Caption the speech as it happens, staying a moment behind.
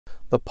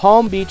The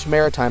Palm Beach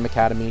Maritime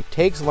Academy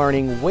takes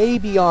learning way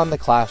beyond the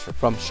classroom,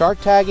 from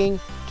shark tagging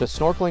to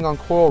snorkeling on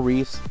coral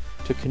reefs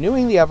to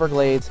canoeing the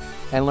Everglades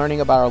and learning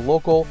about our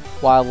local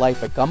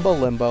wildlife at Gumbo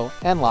Limbo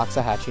and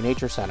Loxahatchee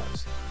Nature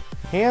Centers.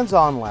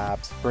 Hands-on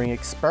labs bring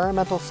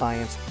experimental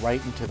science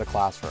right into the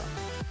classroom.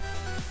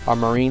 Our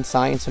marine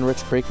science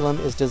enriched curriculum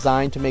is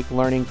designed to make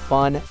learning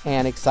fun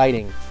and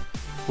exciting.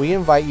 We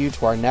invite you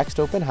to our next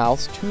open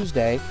house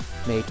Tuesday,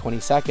 May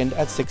 22nd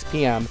at 6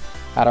 p.m.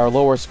 at our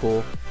lower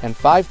school and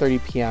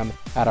 5:30 p.m.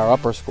 at our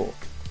upper school.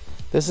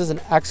 This is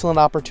an excellent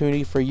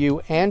opportunity for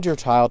you and your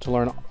child to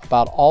learn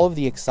about all of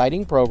the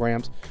exciting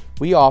programs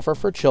we offer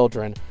for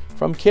children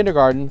from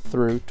kindergarten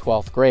through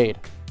 12th grade.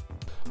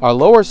 Our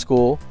lower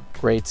school,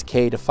 grades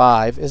K to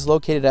 5, is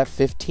located at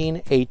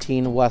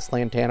 1518 West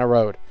Lantana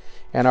Road,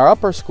 and our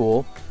upper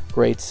school,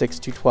 grades 6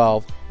 to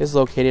 12, is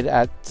located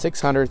at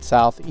 600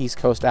 South East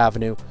Coast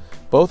Avenue.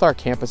 Both our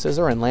campuses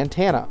are in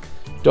Lantana.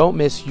 Don't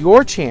miss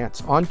your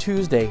chance on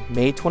Tuesday,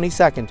 May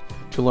 22nd,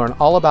 to learn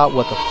all about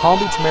what the Palm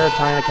Beach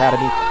Maritime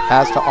Academy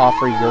has to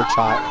offer your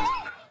child.